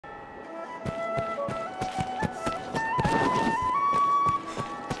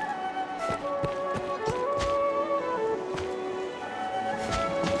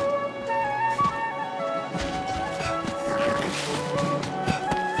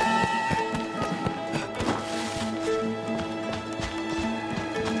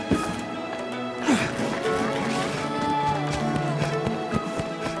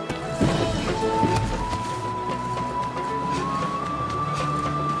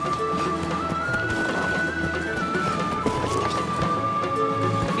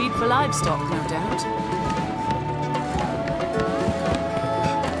livestock, no doubt.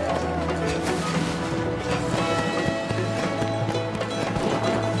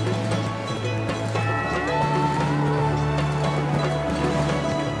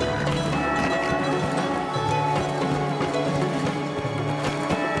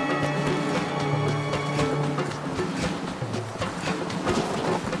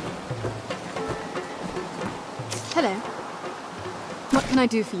 Hello. What can I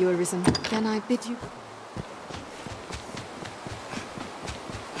do for you, Arisen? Can I bid you?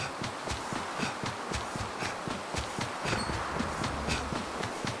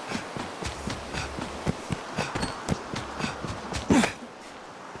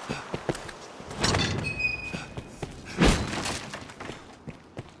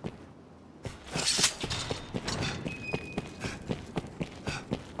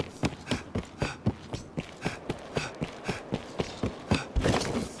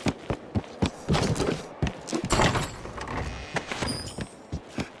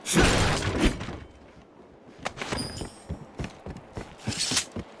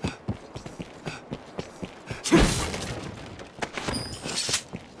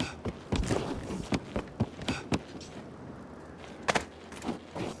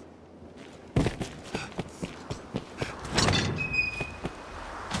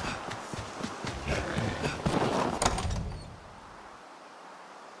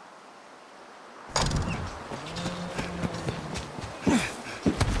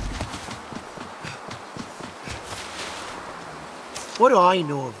 What do I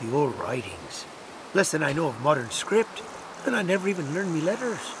know of the old writings? Less than I know of modern script, and I never even learned me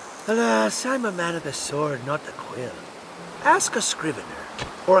letters. Alas, I'm a man of the sword, not the quill. Ask a scrivener,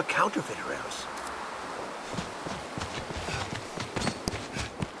 or a counterfeiter else.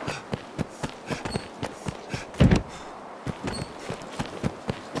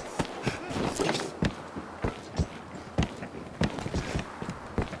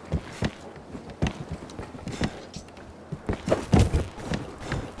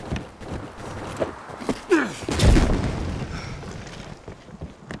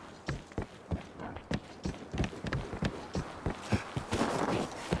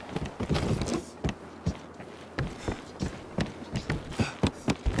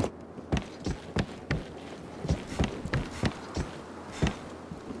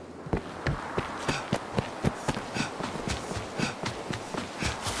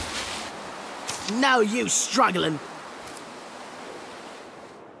 No use struggling.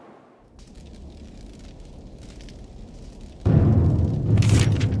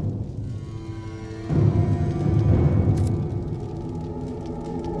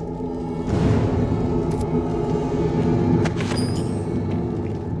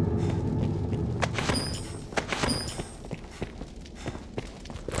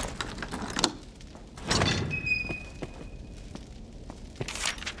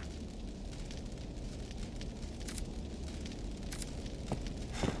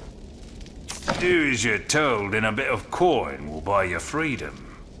 Do as you're told, and a bit of coin will buy you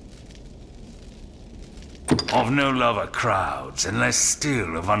freedom. I've no love of crowds, and less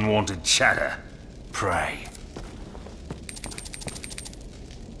still of unwanted chatter. Pray.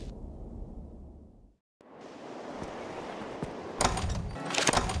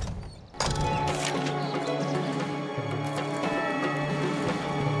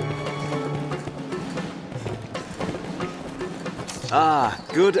 Ah,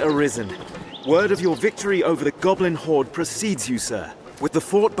 good Arisen. Word of your victory over the goblin horde precedes you, sir. With the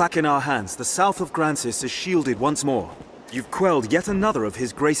fort back in our hands, the south of Grancis is shielded once more. You've quelled yet another of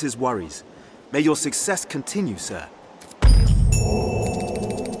His Grace's worries. May your success continue, sir.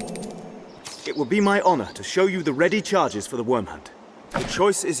 It will be my honor to show you the ready charges for the worm hunt. The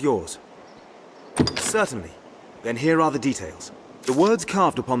choice is yours. Certainly. Then here are the details. The words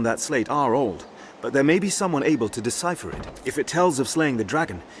carved upon that slate are old, but there may be someone able to decipher it. If it tells of slaying the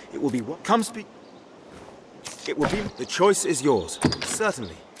dragon, it will be what? Come speak. It will be. The choice is yours.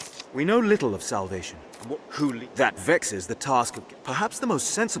 Certainly. We know little of salvation. That vexes the task of... Perhaps the most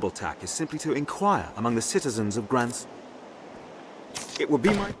sensible tack is simply to inquire among the citizens of Grants. It will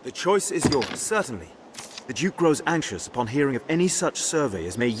be my... The choice is yours. Certainly. The Duke grows anxious upon hearing of any such survey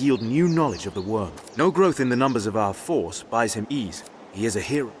as may yield new knowledge of the worm. No growth in the numbers of our force buys him ease. He is a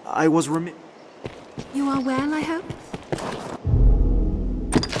hero. I was remi... You are well, I hope?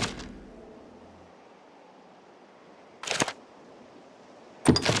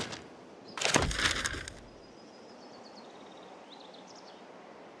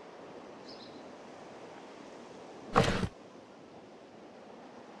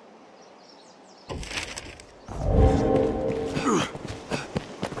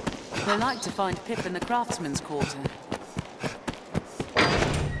 They like to find Pip in the craftsman's quarter.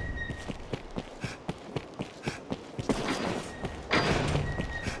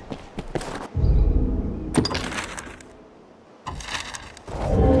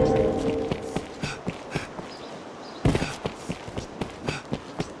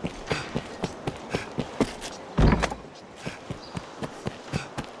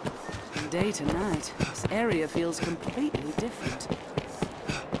 Day to night, this area feels completely different.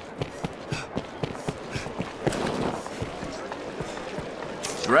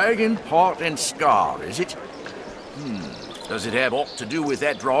 Dragon, pot, and scar, is it? Does it have aught to do with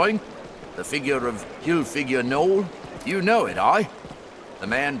that drawing? The figure of Hill-figure Knoll? You know it, aye? The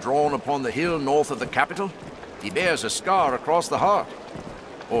man drawn upon the hill north of the capital? He bears a scar across the heart.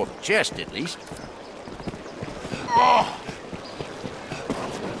 Or the chest, at least. Oh!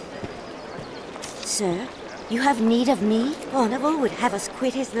 Sir, you have need of me? Furnival would have us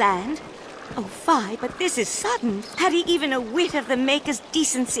quit his land? Oh, fie, but this is sudden. Had he even a whit of the Maker's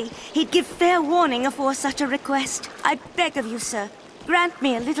decency, he'd give fair warning afore such a request. I beg of you, sir, grant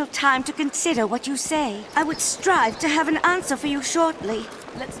me a little time to consider what you say. I would strive to have an answer for you shortly.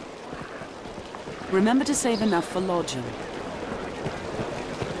 Remember to save enough for lodging.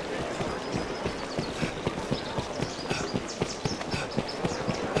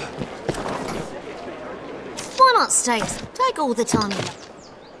 Why not, Stace? Take all the time you like.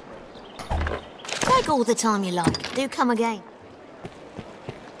 Take all the time you like. Do come again.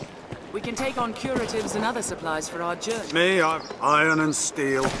 We can take on curatives and other supplies for our journey. Me, I'm iron and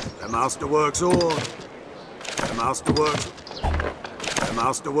steel. The masterworks all. The masterworks. The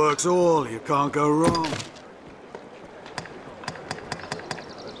masterworks all. You can't go wrong.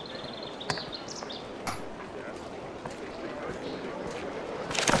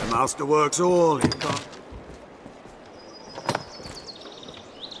 The masterworks all. You can't.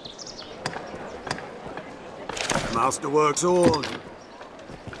 The masterworks all.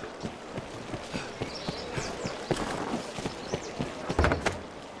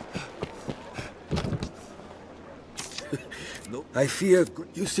 No, I fear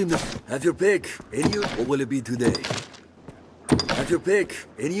you seem to have your pick. Any you? What will it be today? Have your pick.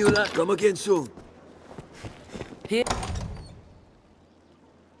 Any you lad? Come again soon. Here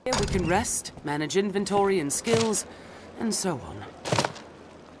we can rest, manage inventory and skills, and so on.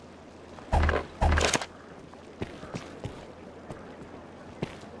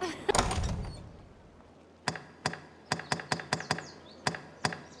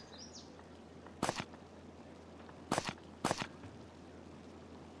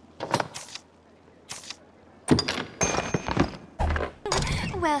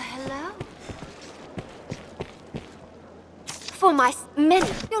 Well, hello. For my many,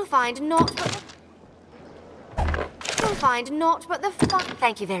 you'll find naught but the... You'll find naught but the fun.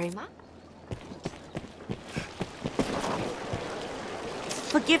 Thank you very much.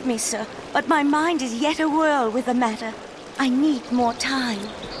 Forgive me, sir, but my mind is yet awhirl with the matter. I need more time.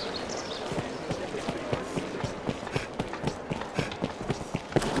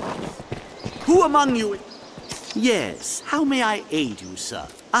 Who among you... Yes, how may I aid you, sir?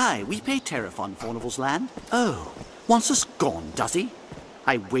 Aye, we pay tariff on Furnival's land. Oh, wants us gone, does he?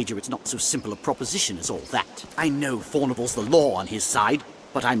 I wager it's not so simple a proposition as all that. I know Furnival's the law on his side,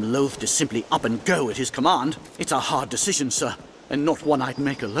 but I'm loath to simply up and go at his command. It's a hard decision, sir, and not one I'd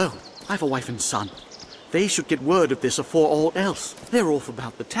make alone. I've a wife and son. They should get word of this afore all else. They're off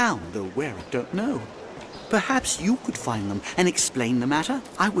about the town, though where I don't know. Perhaps you could find them and explain the matter.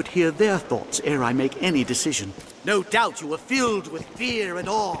 I would hear their thoughts ere I make any decision. No doubt you are filled with fear and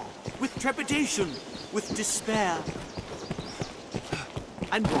awe, with trepidation, with despair.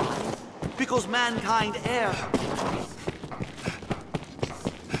 And why? Because mankind err.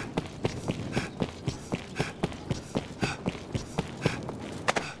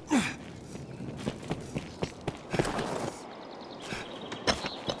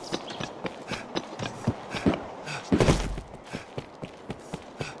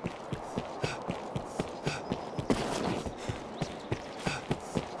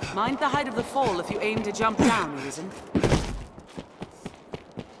 Mind the height of the fall if you aim to jump down, Arisen.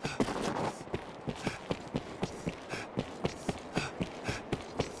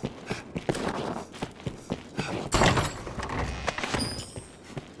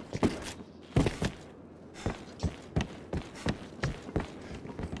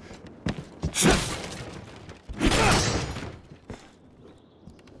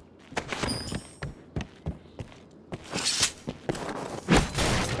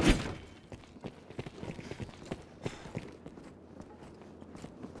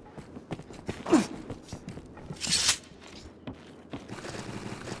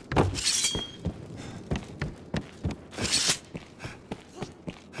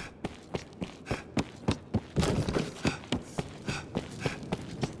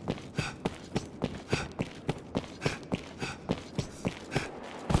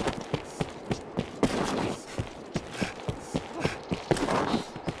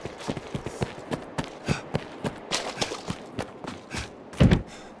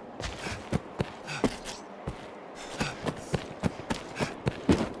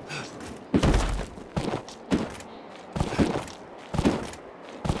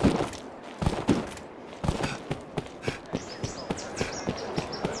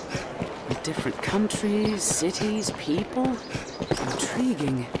 Different countries, cities, people.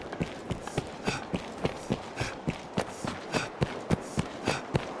 Intriguing.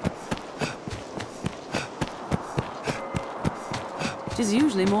 It is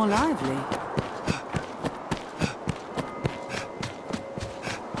usually more lively.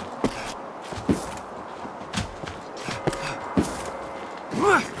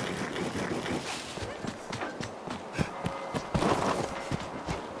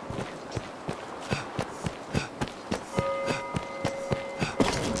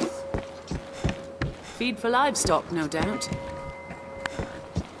 Feed for livestock, no doubt.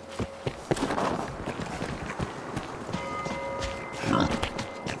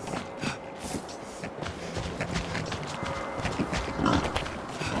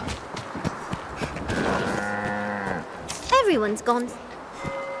 Everyone's gone.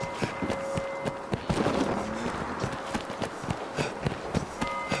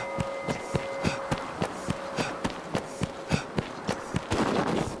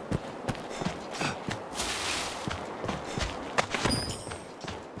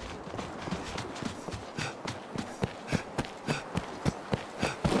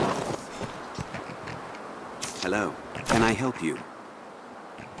 Hello. Can I help you?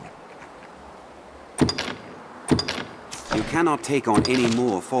 You cannot take on any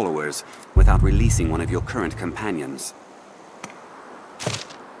more followers without releasing one of your current companions.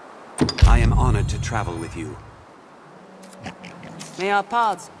 I am honored to travel with you. May our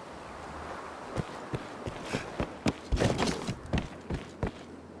paths...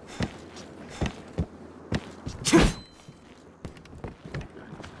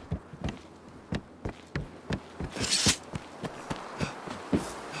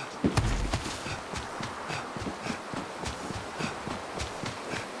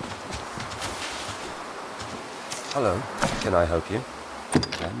 Hello, can I help you?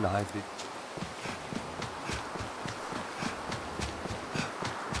 Can I be...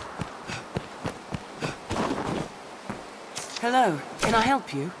 Hello, can I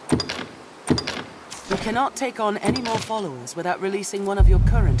help you? You cannot take on any more followers without releasing one of your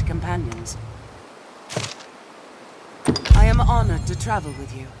current companions. I am honored to travel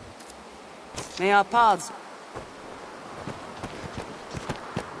with you. May our paths...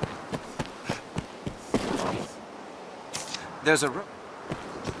 There's a...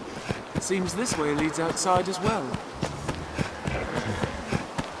 Seems this way leads outside as well.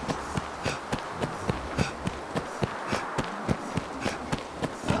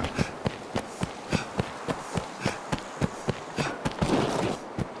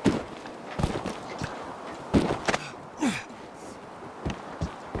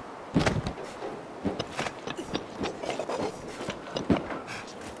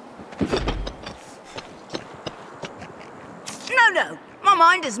 No, my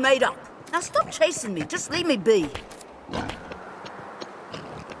mind is made up. Now stop chasing me, just leave me be.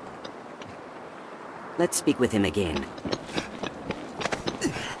 Let's speak with him again.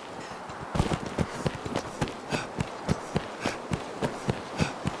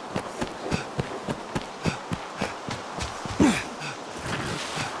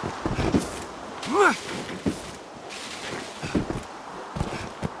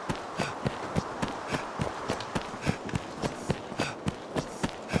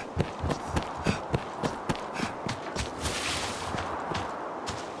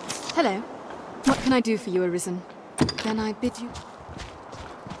 Hello. What can I do for you, Arisen? Can I bid you...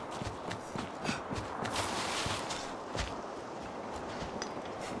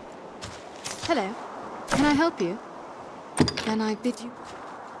 Hello. Can I help you? Can I bid you...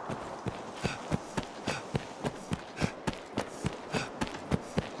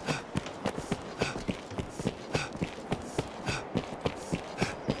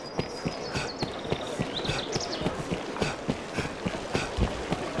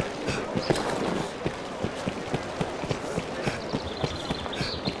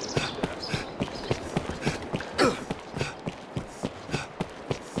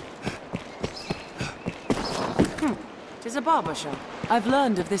 Tis a barber shop. I've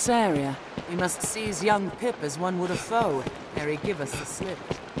learned of this area. We must seize young Pip as one would a foe, ere he give us the slip.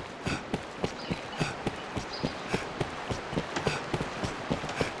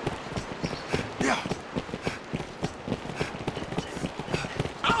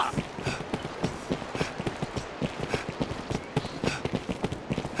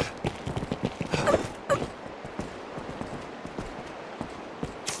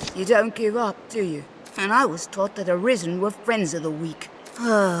 You don't give up, do you? And I was taught that Arisen were friends of the weak.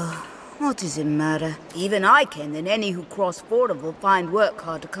 What does it matter? Even I can, and any who cross Fordham will find work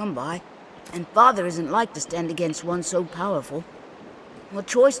hard to come by. And Father isn't like to stand against one so powerful. What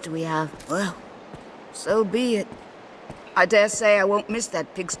choice do we have? Well, so be it. I dare say I won't miss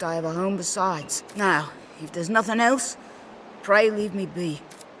that pigsty of a home besides. Now, if there's nothing else, pray leave me be.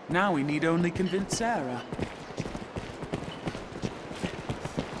 Now we need only convince Sarah.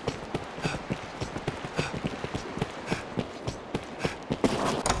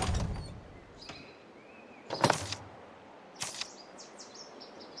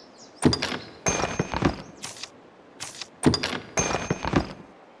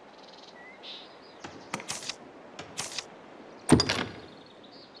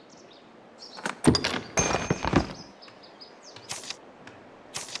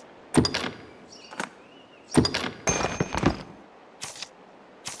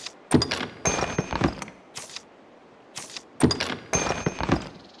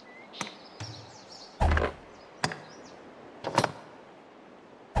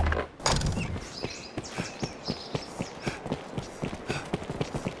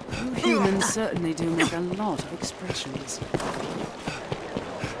 Humans certainly do make a lot of expressions.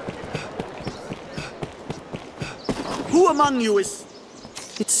 Who among you is...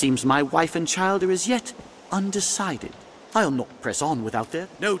 It seems my wife and child are as yet undecided. I'll not press on without their...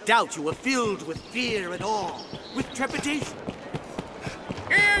 No doubt you are filled with fear and awe, with trepidation.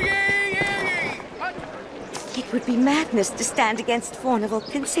 Hear ye, hear ye! It would be madness to stand against Fornival,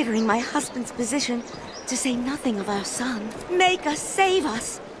 considering my husband's position, to say nothing of our son. Make us, save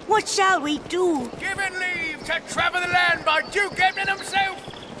us! What shall we do? Given leave to travel the land by Duke Edmund himself,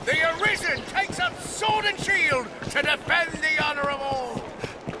 the Arisen takes up sword and shield to defend the honor of all.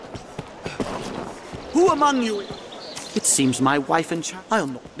 Who among you... It seems my wife and child... I'll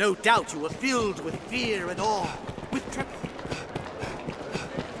not... No doubt you are filled with fear and awe, with trepidation.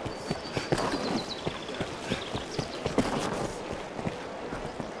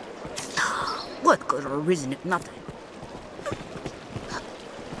 What could have arisen if nothing?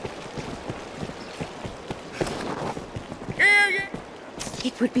 Hear ye!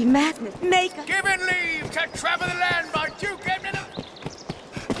 It would be madness. Make us... Given leave to travel the land by Duke Edmund...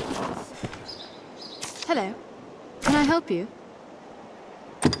 Hello. Can I help you?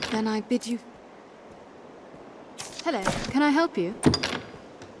 Then I bid you... Hello. Can I help you?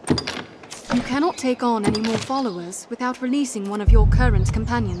 You cannot take on any more followers without releasing one of your current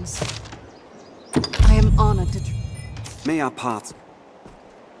companions. I am honored to... May our paths...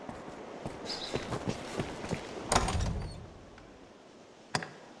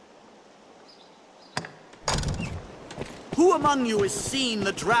 Who among you has seen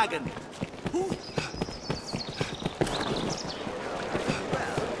the dragon? Who...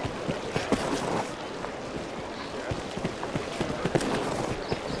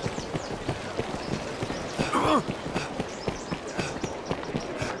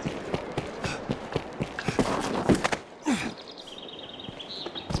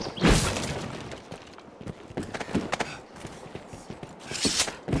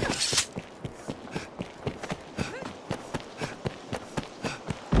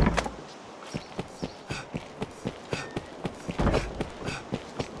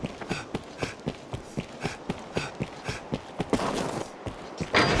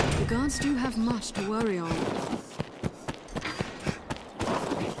 The guards do have much to worry on.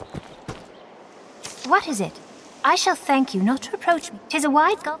 What is it? I shall thank you not to reproach me. 'Tis a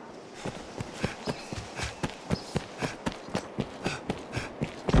wide gulf.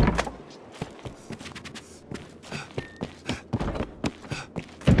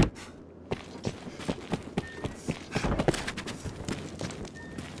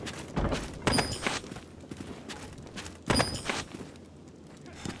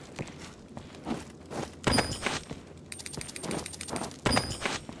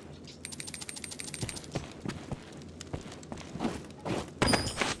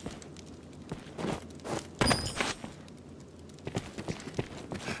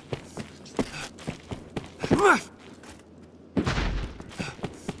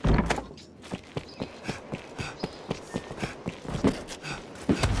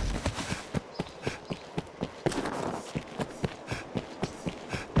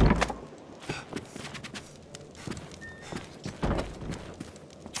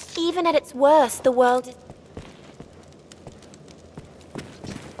 Even at its worst, the world is...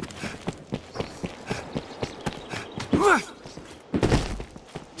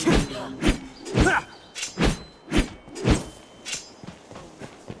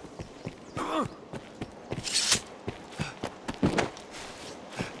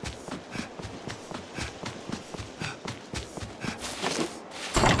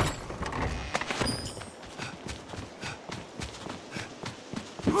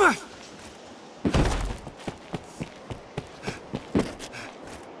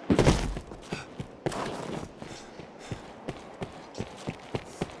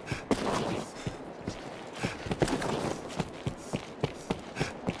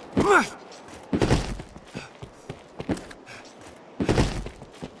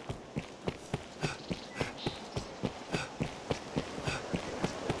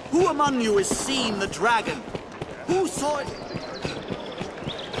 Who among you has seen the dragon? Who saw it?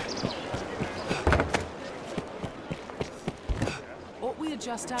 Ought we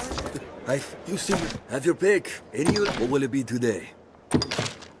adjust, Arisen? You seem to have your pick. Any you... What will it be today?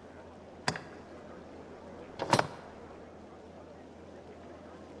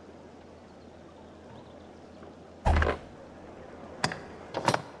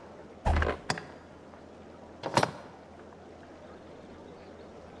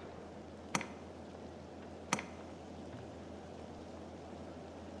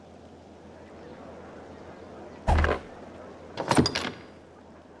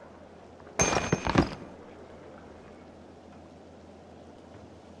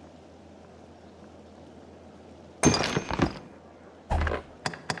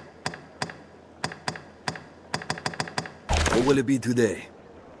 What will it be today?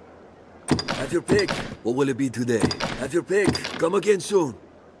 Have your pick. What will it be today? Have your pick. Come again soon.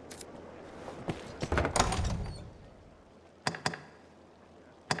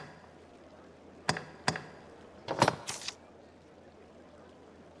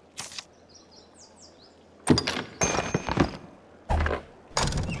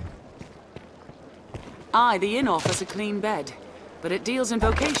 Aye, the inn offers a clean bed, but it deals in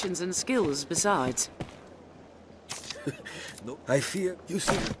vocations and skills besides. No, I fear you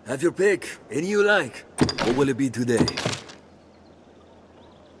see. Have your pick. Any you like. What will it be today?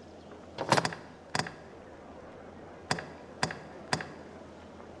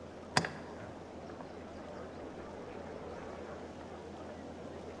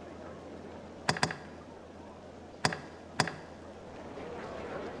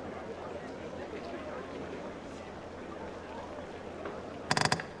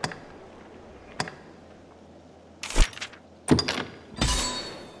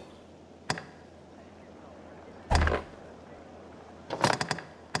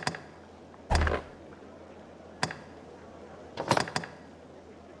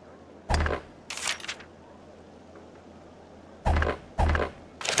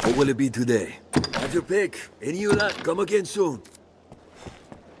 What will it be today? Have your pick. Any you like. Come again soon.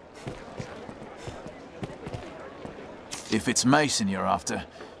 If it's Mason you're after,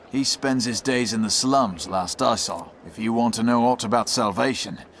 he spends his days in the slums, last I saw. If you want to know aught about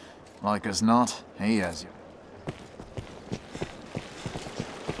salvation, like as not, he has you.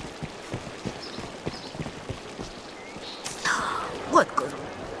 What good?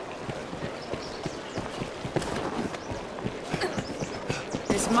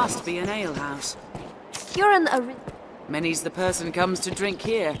 This must be an alehouse. You're an Arisen. Many's the person comes to drink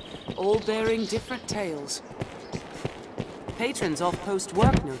here, all bearing different tales. Patrons off post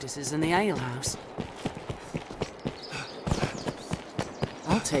work notices in the alehouse.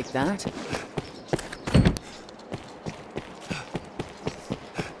 I'll take that.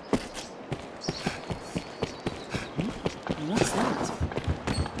 What's that?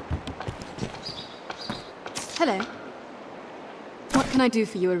 Hello. What can I do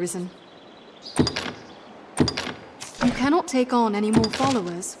for you, Arisen? You cannot take on any more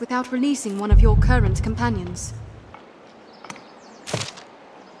followers without releasing one of your current companions.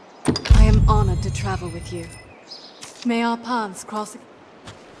 I am honored to travel with you. May our paths cross...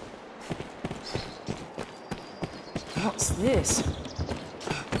 What's this?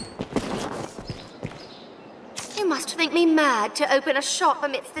 You must think me mad to open a shop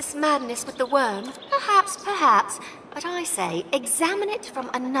amidst this madness with the worm. Perhaps. But I say, examine it from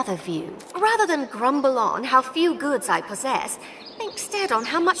another view. Rather than grumble on how few goods I possess, think instead on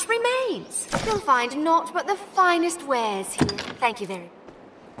how much remains. You'll find naught but the finest wares here. Thank you very much.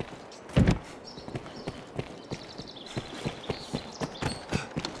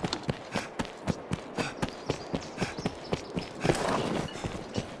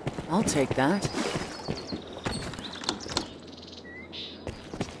 I'll take that.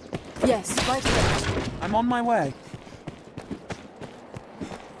 Yes, right there. I'm on my way.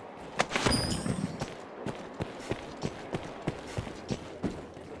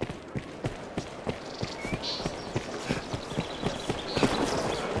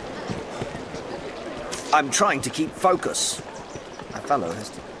 I'm trying to keep focus. My fellow has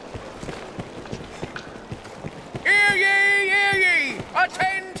to... Hear ye, hear ye!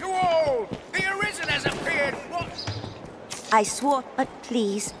 Attend to all! The Arisen has appeared! What? I swore, but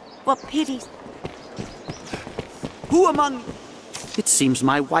please, for pity's... Who among... It seems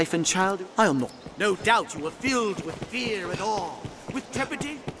my wife and child... I'll not... No doubt you were filled with fear and awe, with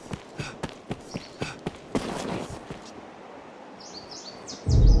trepidation.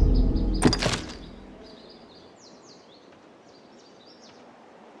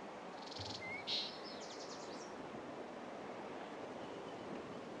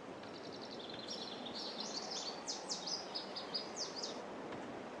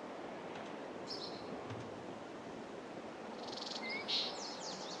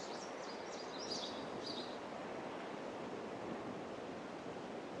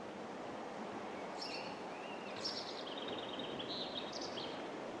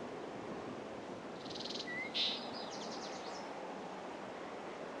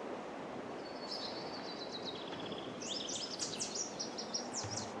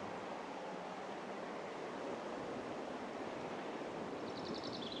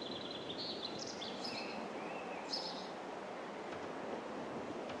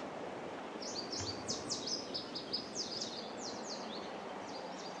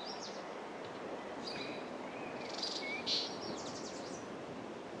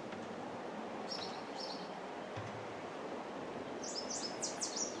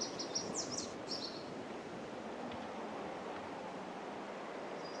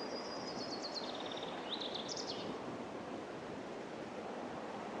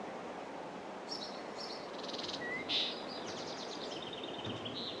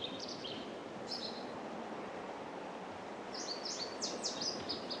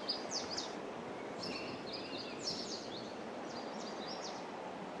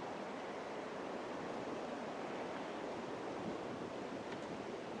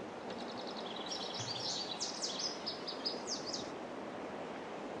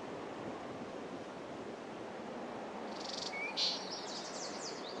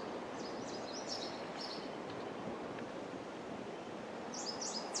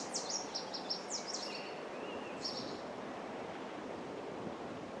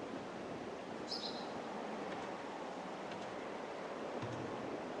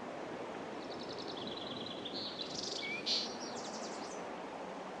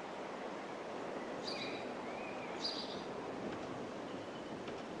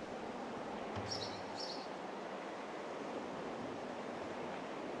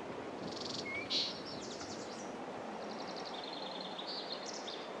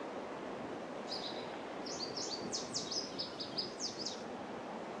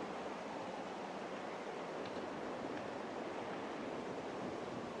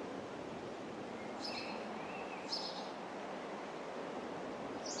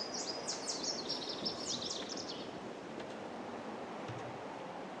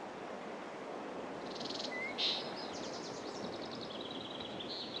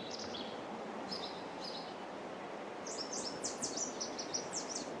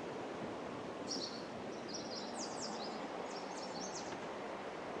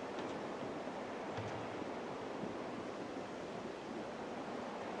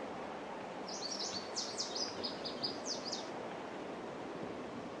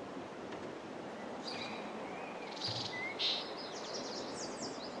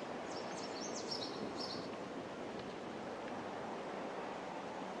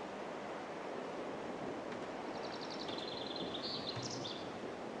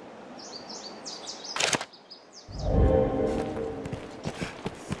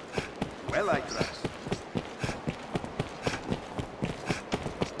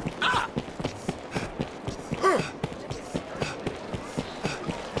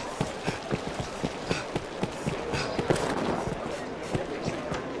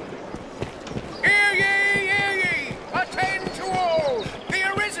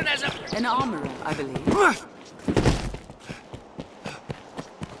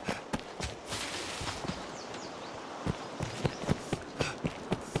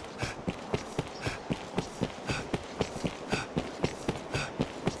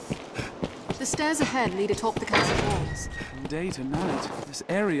 stairs ahead lead atop the castle walls. From day to night, this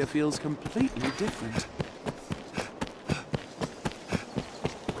area feels completely different.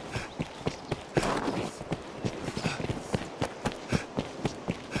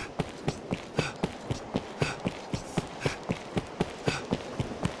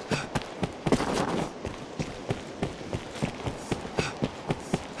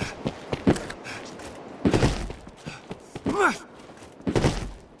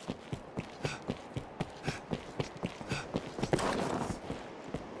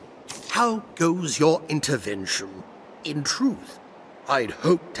 How goes your intervention? In truth, I'd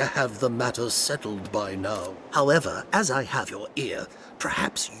hoped to have the matter settled by now. However, as I have your ear,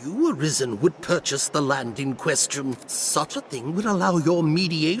 perhaps you, Arisen, would purchase the land in question. Such a thing would allow your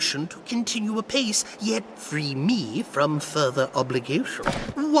mediation to continue apace, yet free me from further obligation.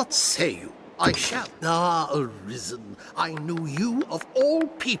 What say you? I shall. Ah, Arisen, I knew you, of all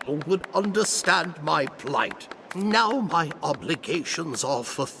people, would understand my plight. Now my obligations are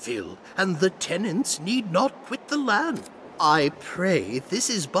fulfilled, and the tenants need not quit the land. I pray this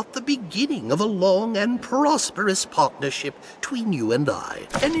is but the beginning of a long and prosperous partnership between you and I.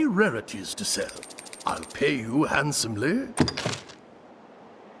 Any rarities to sell? I'll pay you handsomely.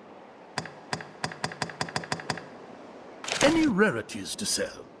 Any rarities to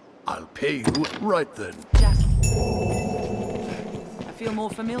sell? I'll pay you right then. Jack. I feel more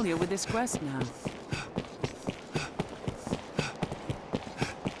familiar with this quest now.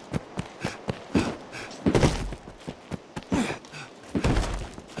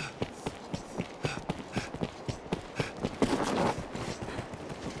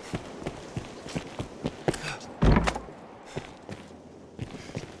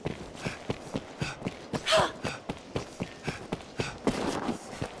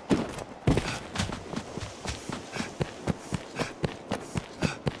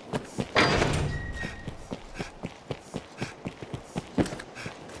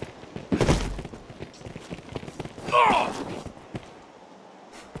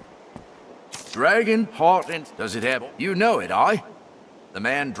 Dragon, heart, and... Does it have... You know it, aye? The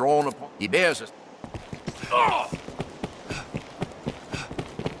man drawn upon... He bears us...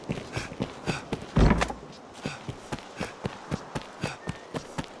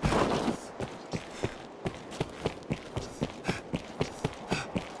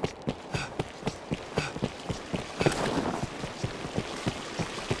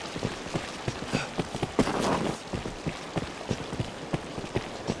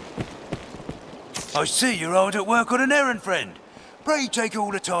 I see you're hard at work on an errand, friend. Pray take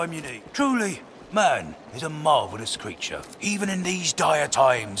all the time you need. Truly, man is a marvellous creature. Even in these dire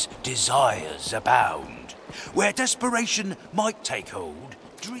times, desires abound. Where desperation might take hold,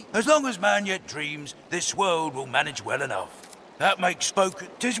 as long as man yet dreams, this world will manage well enough. That makes spoken.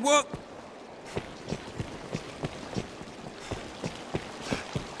 'Tis work.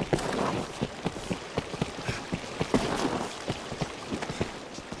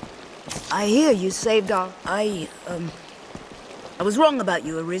 I hear you saved our... I was wrong about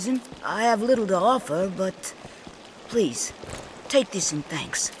you, Arisen. I have little to offer, but... Please, take this in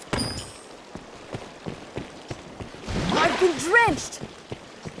thanks. I've been drenched!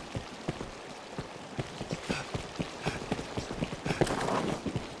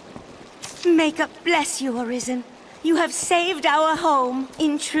 Makeup bless you, Arisen. You have saved our home.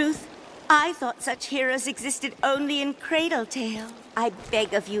 In truth, I thought such heroes existed only in Cradle Tale. I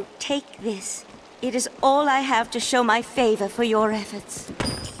beg of you, take this. It is all I have to show my favor for your efforts.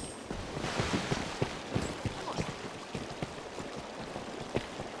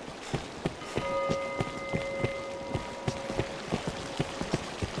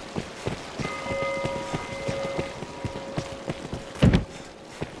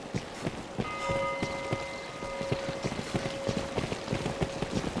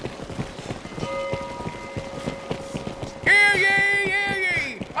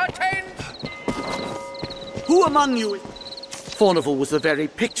 Who among you... Fornival was the very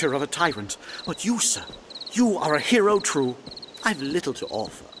picture of a tyrant. But you, sir, you are a hero true. I've little to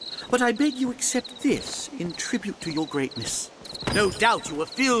offer, but I beg you accept this in tribute to your greatness. No doubt you were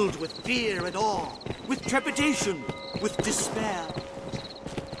filled with fear and awe, with trepidation, with despair.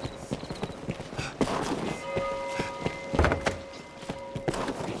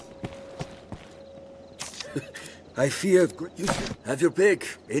 I fear... You have your pick.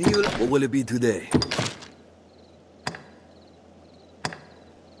 Any... What will it be today?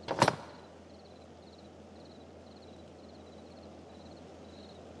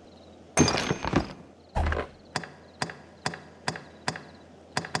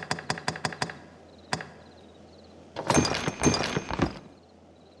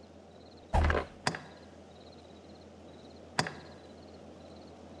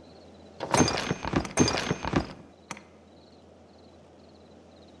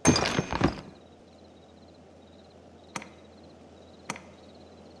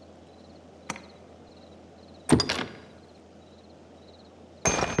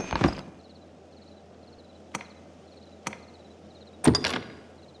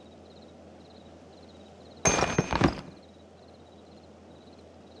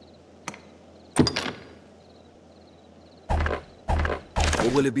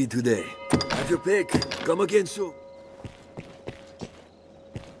 What will it be today? Have your pick. Come again soon.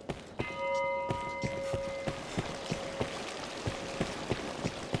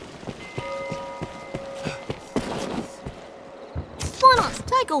 Why not?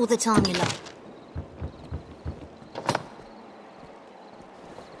 Take all the time you like.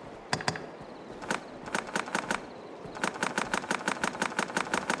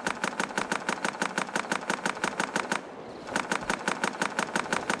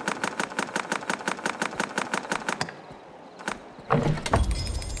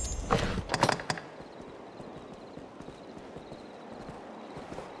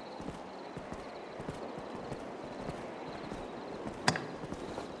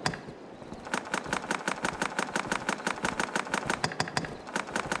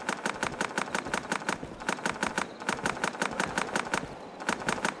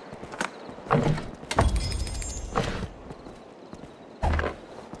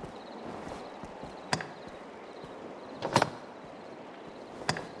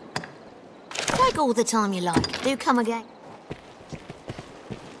 Take all the time you like. Do come again.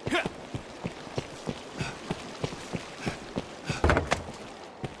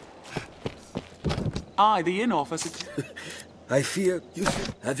 Aye, the inn officer. I fear you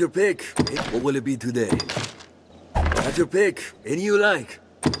have your pick. What will it be today? Have your pick. Any you like.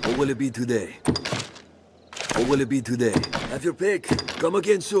 What will it be today? What will it be today? Have your pick. Come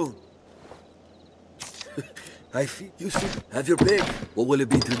again soon. I fear you have your pick. What will it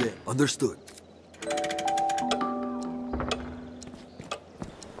be today? Understood.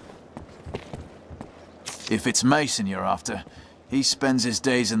 If it's Mason you're after, he spends his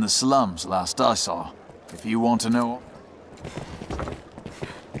days in the slums, last I saw. If you want to know...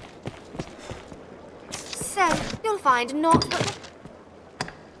 So, you'll find not but the...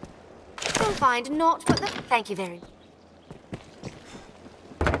 You'll find not but the... Thank you very much.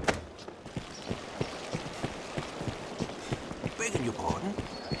 Begging your pardon?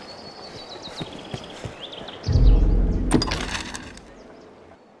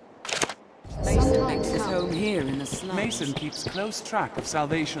 Mason makes his home here in the slums. Mason keeps close track of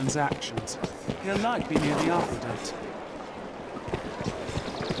Salvation's actions. He'll likely be near the aqueduct.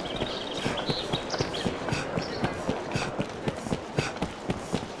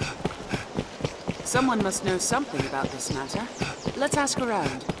 Someone must know something about this matter. Let's ask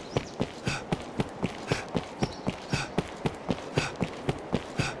around.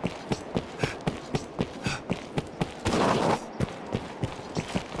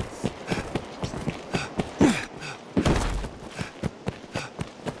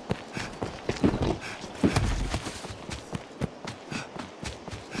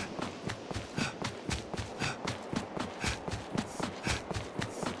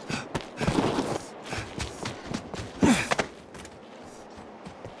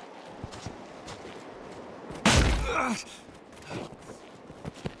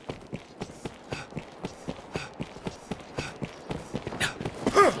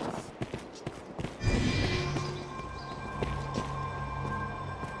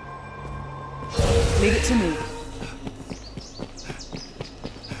 Leave it to me.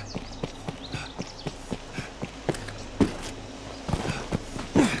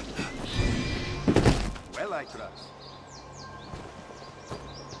 Well, I trust.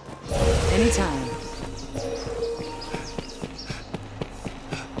 Anytime.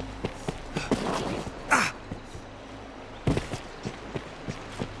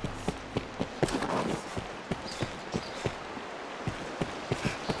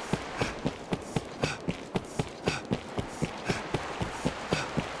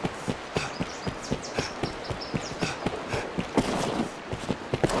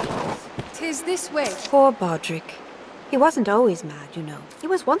 This way. Poor Bodrick. He wasn't always mad, you know. He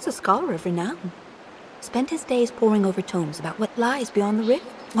was once a scholar of renown. Spent his days poring over tomes about what lies beyond the rift.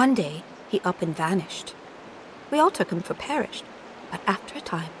 One day, he up and vanished. We all took him for perished. But after a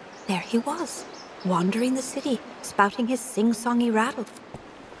time, there he was, wandering the city, spouting his sing-songy rattle.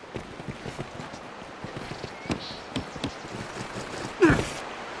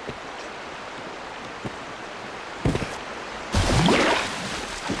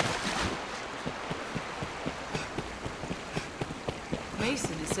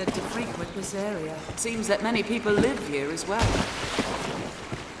 Mason is said to frequent this area. Seems that many people live here as well.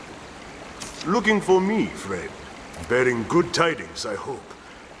 Looking for me, friend. Bearing good tidings, I hope.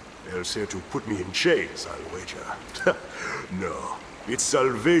 Else here to put me in chains, I'll wager. No, it's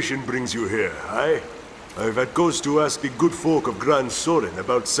salvation brings you here, aye? I've had cause to ask the good folk of Grand Soren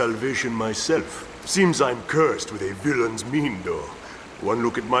about salvation myself. Seems I'm cursed with a villain's mien, though. One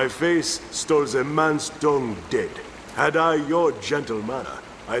look at my face, stalls a man's tongue dead. Had I your gentle manner,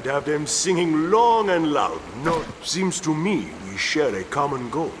 I'd have them singing long and loud. No, seems to me we share a common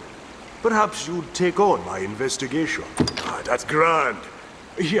goal. Perhaps you'd take on my investigation. Ah, that's grand.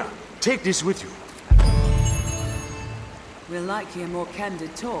 Here, take this with you. We'll like your more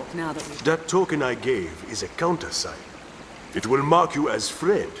candid talk now that we've... That token I gave is a countersign. It will mark you as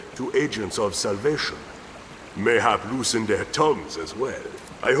friend to agents of salvation. Mayhap loosen their tongues as well.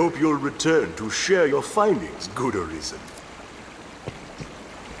 I hope you'll return to share your findings, good Arisen.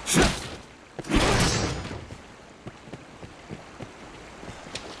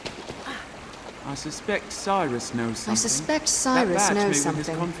 I suspect Cyrus knows something. I suspect Cyrus knows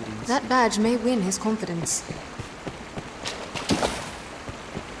something. That badge may win his confidence.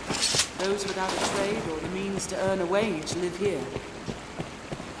 Those without a trade or the means to earn a wage live here.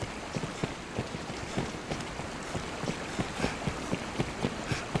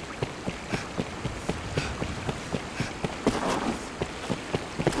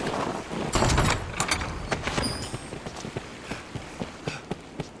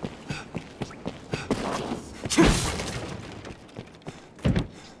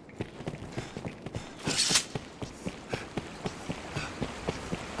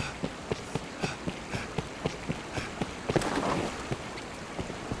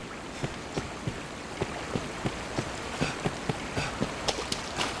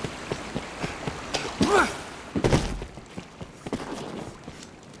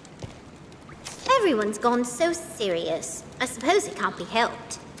 Everyone's gone so serious. I suppose it can't be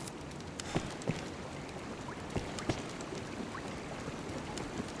helped.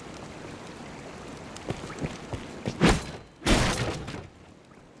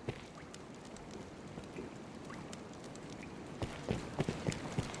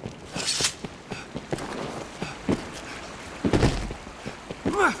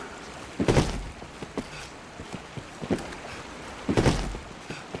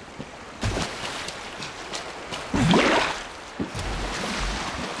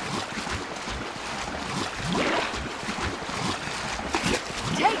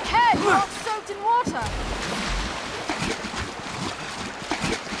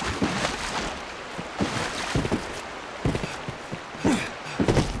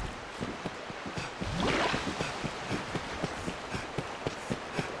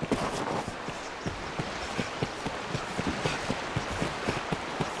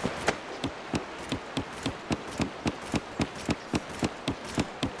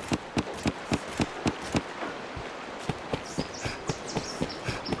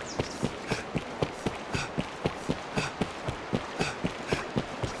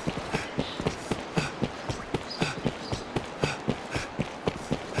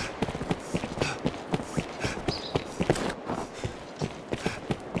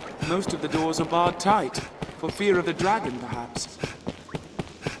 Most of the doors are barred tight, for fear of the dragon, perhaps.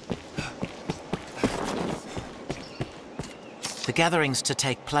 The gathering's to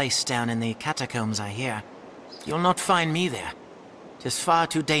take place down in the catacombs, I hear. You'll not find me there. 'Tis far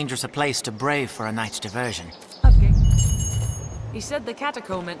too dangerous a place to brave for a night's diversion. Okay. He said the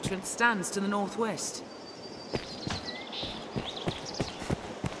catacomb entrance stands to the northwest.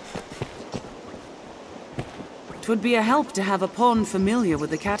 Twould be a help to have a pawn familiar with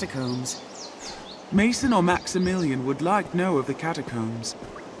the catacombs. Mason or Maximilian would like know of the catacombs.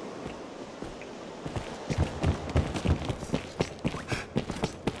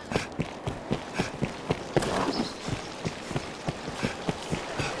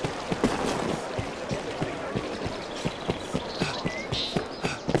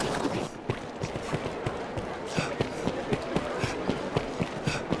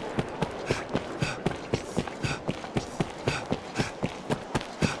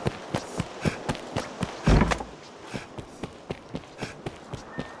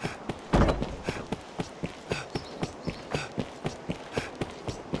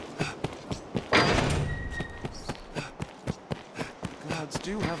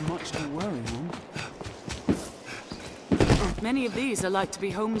 Do have much to worry on. Many of these are like to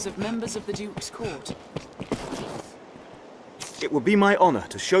be homes of members of the Duke's court. It will be my honor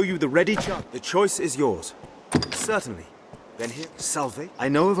to show you the ready chart. The choice is yours. Certainly. Then here, Salve. I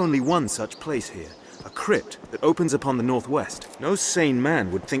know of only one such place here. A crypt that opens upon the northwest. No sane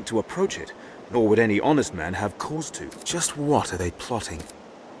man would think to approach it, nor would any honest man have cause to. Just what are they plotting?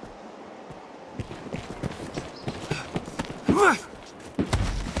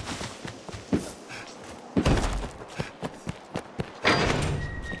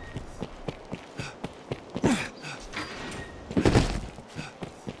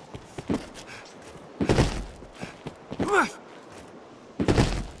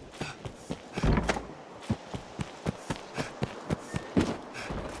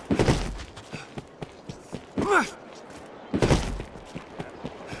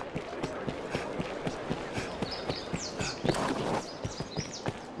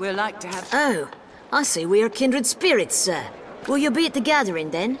 We're like to have... Oh, I see we are kindred spirits, sir. Will you be at the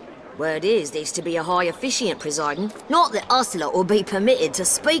gathering, then? Word is there's to be a high officiant presiding. Not that us lot will be permitted to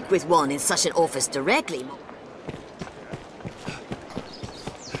speak with one in such an office directly.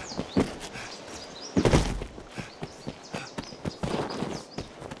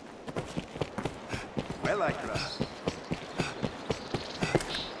 Well, I trust.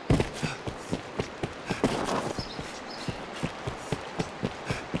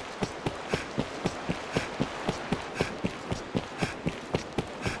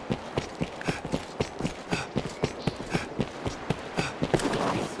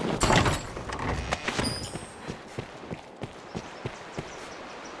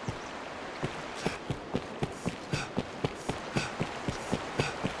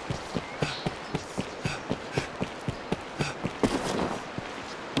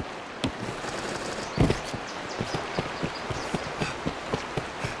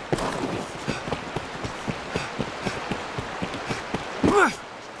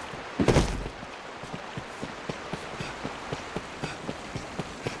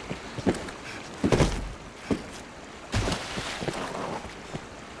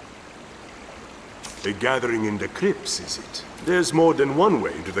 A gathering in the crypts, is it? There's more than one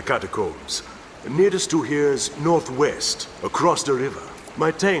way into the catacombs. Nearest to here's northwest, across the river.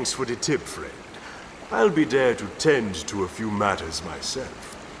 My thanks for the tip, friend. I'll be there to tend to a few matters myself.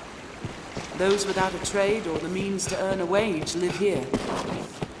 Those without a trade or the means to earn a wage live here.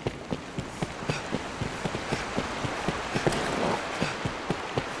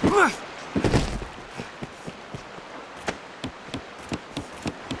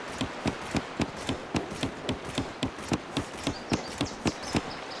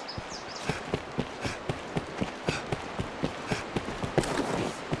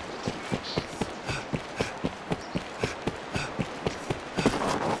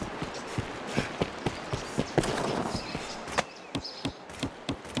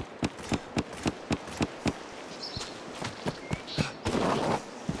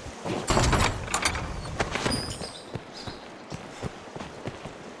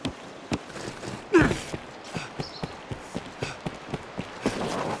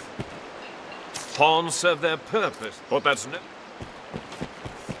 Pawns serve their purpose, but that's no...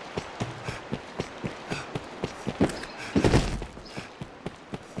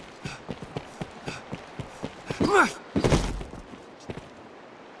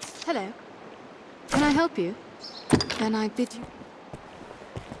 Hello. Can I help you? Then I bid you.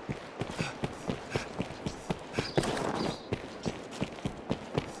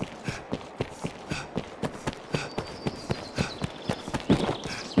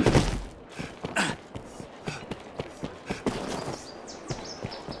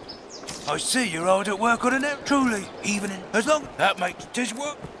 I see you're hard at work on an air. Truly, even in... As long... That makes tis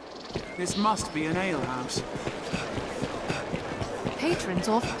work. This must be an alehouse. Patrons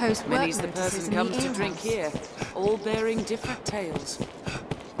off post work Many's the notices person in comes the to drink alehouse. here, all bearing different tales.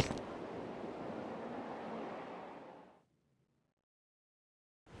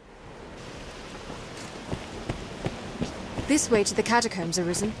 This way to the catacombs,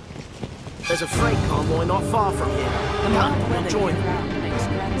 Arisen. There's a freight convoy not far from here. Come, we'll join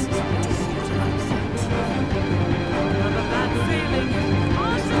it.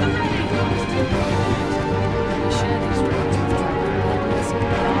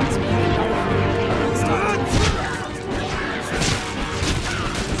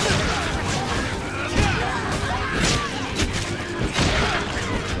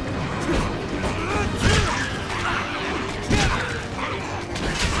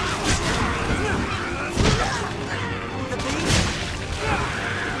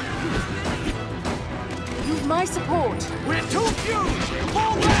 My support. We're too few!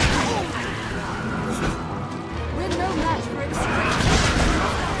 Fall back! We're no match for its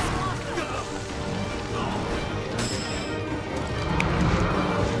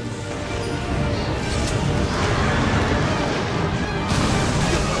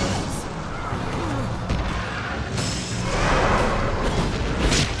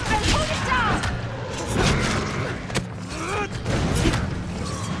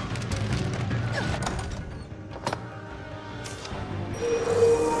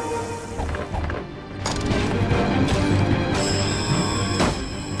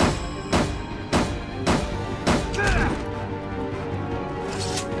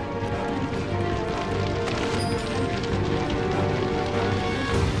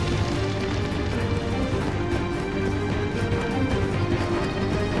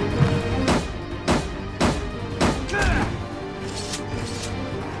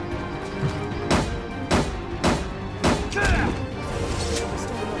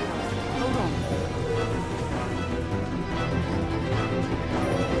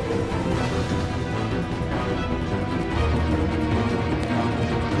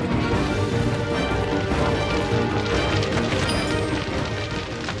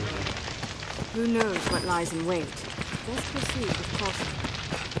knows what lies in wait. Best proceed with caution.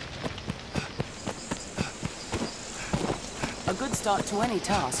 A good start to any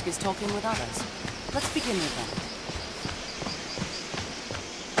task is talking with others. Let's begin with that.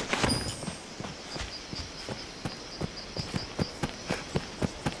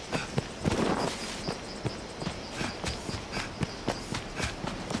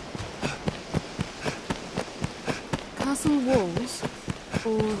 Castle walls?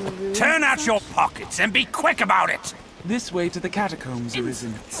 Or the ruins? Turn out your pockets and be quick about it! This way to the catacombs,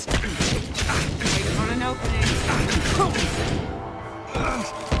 Arisen. Wait for an opening.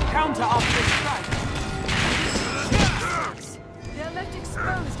 Counter after strike. They're left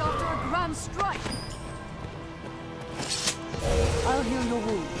exposed after a grand strike. I'll heal your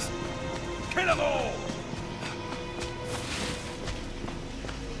wounds. Kill them all!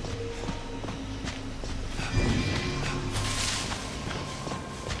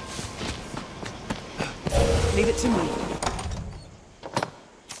 Leave it to me.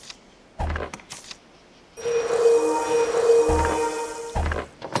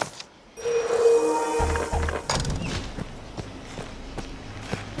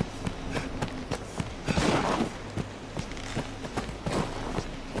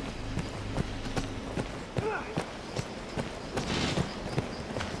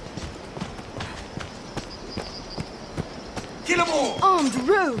 Kill them all! Armed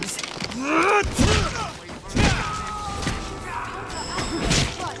rogues!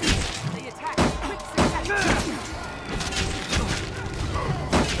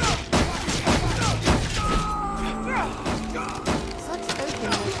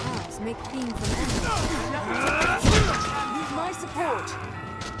 Make theme from end. Need my support.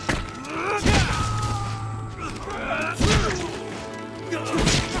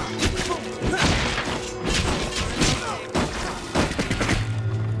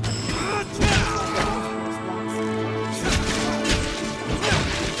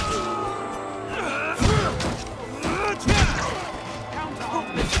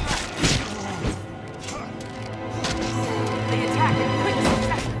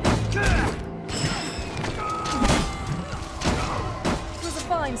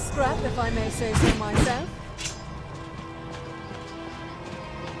 Scrap, if I may say so myself.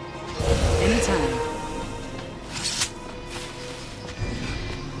 Anytime.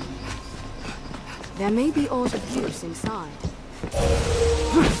 There may be aught of use inside.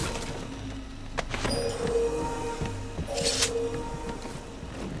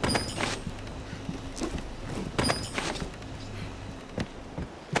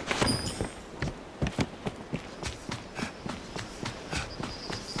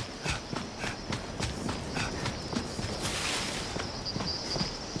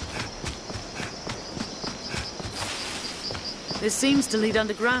 This seems to lead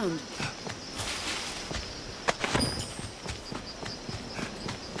underground.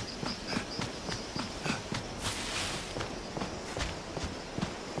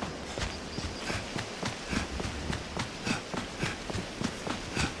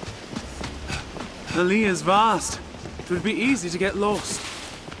 The Lee is vast. It would be easy to get lost.